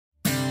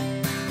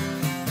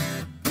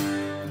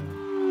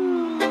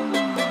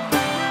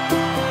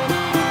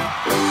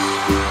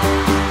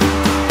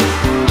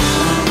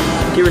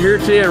here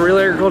today on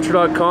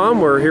RealAgriculture.com.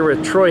 We're here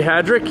with Troy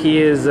Hadrick.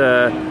 He is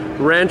a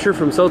rancher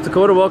from South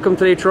Dakota. Welcome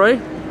today, Troy.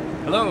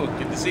 Hello,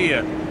 good to see you.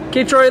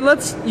 Okay, Troy,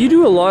 you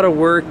do a lot of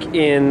work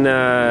in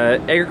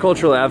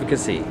agricultural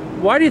advocacy.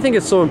 Why do you think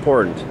it's so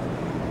important?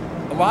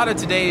 A lot of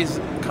today's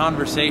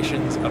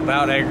conversations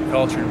about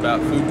agriculture and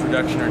about food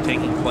production are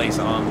taking place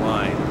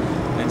online.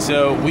 And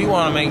so we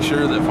want to make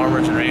sure that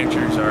farmers and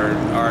ranchers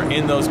are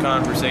in those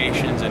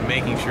conversations and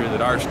making sure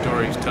that our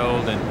story is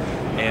told and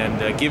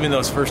giving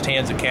those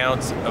first-hand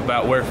accounts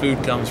about where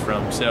food comes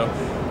from. So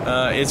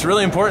it's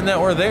really important that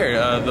we're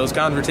there. Those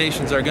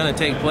conversations are going to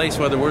take place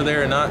whether we're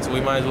there or not, so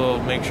we might as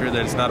well make sure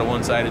that it's not a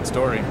one-sided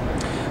story.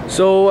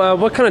 So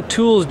what kind of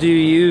tools do you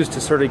use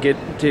to sort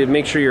of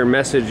make sure your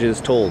message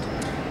is told?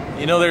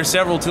 You know, there's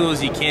several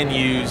tools you can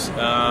use.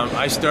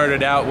 I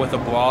started out with a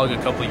blog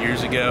a couple of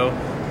years ago,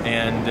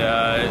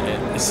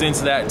 and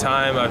since that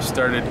time I've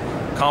started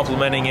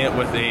complementing it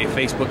with a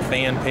Facebook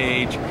fan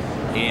page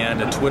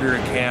and a Twitter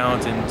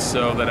account, and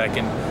so that I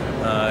can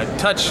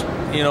touch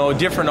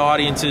different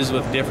audiences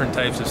with different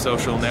types of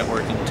social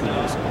networking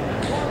tools.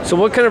 So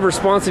what kind of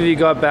response have you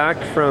got back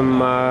from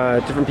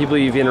different people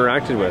you've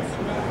interacted with?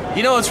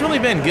 You know, it's really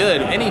been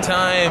good.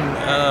 Anytime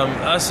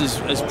us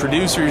as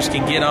producers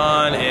can get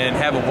on and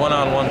have a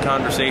one-on-one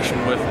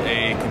conversation with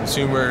a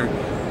consumer,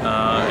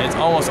 it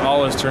almost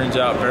always turns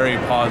out very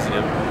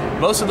positive.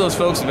 Most of those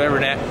folks have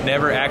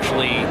never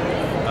actually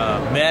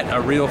met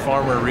a real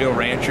farmer, a real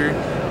rancher,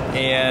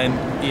 and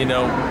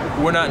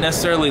we're not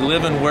necessarily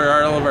living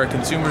where all of our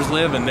consumers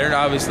live, and they're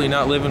obviously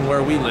not living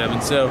where we live.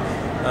 And so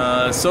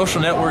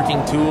social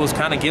networking tools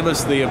kind of give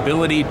us the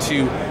ability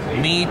to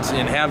meet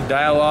and have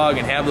dialogue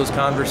and have those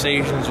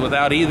conversations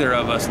without either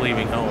of us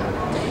leaving home.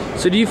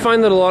 So do you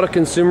find that a lot of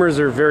consumers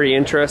are very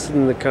interested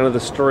in the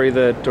story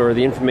or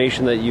the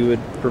information that you would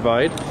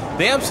provide?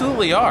 They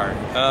absolutely are.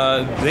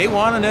 They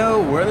want to know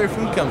where their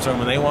food comes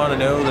from, and they want to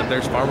know that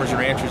there's farmers and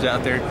ranchers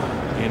out there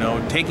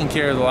taking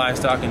care of the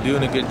livestock and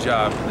doing a good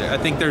job. I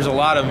think there's a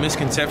lot of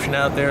misconception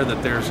out there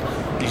that there's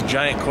these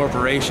giant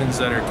corporations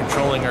that are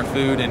controlling our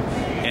food and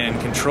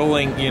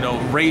controlling,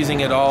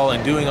 raising it all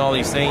and doing all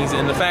these things.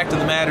 And the fact of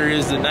the matter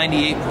is that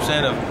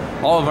 98% of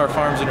all of our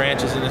farms and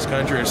ranches in this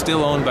country are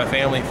still owned by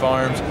family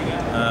farms,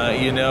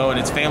 and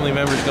it's family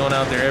members going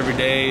out there every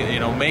day,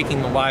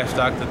 making the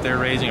livestock that they're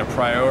raising a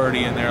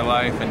priority in their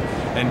life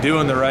and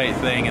doing the right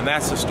thing. And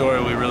that's the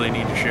story we really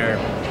need to share.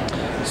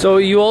 So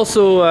you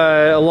also,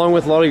 along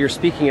with a lot of your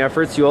speaking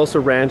efforts, you also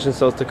ranch in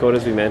South Dakota,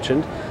 as we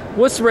mentioned.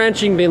 What's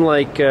ranching been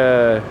like,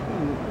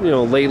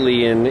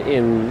 lately in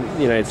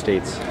the United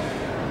States?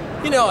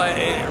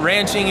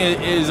 Ranching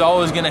is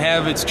always going to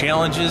have its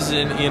challenges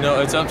and,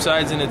 its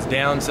upsides and its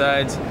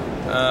downsides.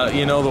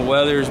 The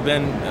weather's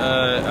been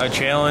a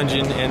challenge,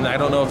 and I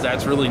don't know if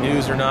that's really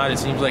news or not. It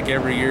seems like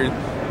every year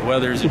the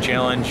weather is a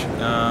challenge,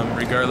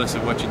 regardless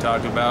of what you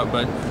talk about.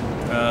 But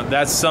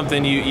that's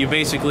something you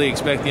basically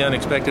expect the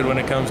unexpected when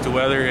it comes to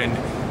weather,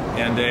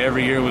 and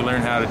every year we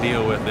learn how to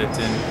deal with it.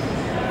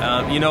 And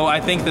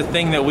I think the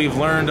thing that we've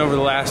learned over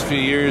the last few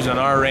years on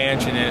our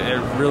ranch, and it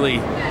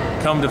really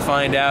come to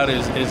find out,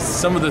 is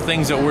some of the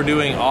things that we're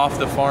doing off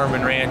the farm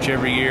and ranch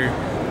every year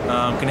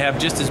can have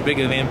just as big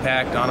of an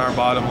impact on our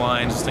bottom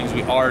line as things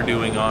we are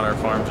doing on our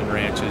farms and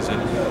ranches.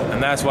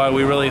 And that's why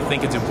we really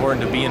think it's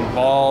important to be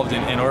involved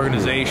in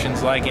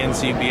organizations like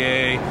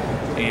NCBA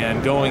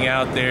and going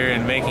out there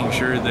and making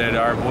sure that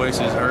our voice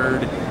is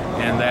heard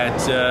and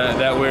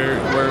that we're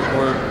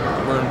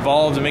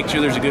involved to make sure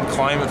there's a good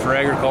climate for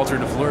agriculture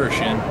to flourish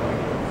in.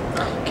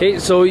 Okay,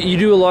 so you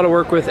do a lot of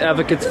work with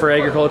Advocates for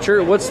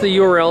Agriculture. What's the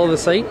URL of the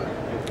site?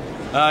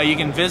 You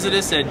can visit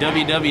us at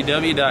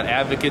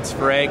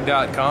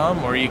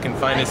www.advocatesforag.com, or you can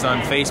find us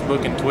on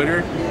Facebook and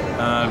Twitter.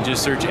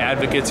 Just search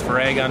Advocates for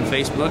Ag on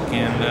Facebook,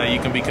 and you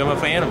can become a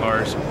fan of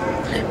ours.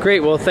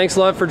 Great. Well, thanks a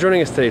lot for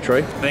joining us today,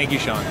 Troy. Thank you,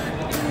 Sean.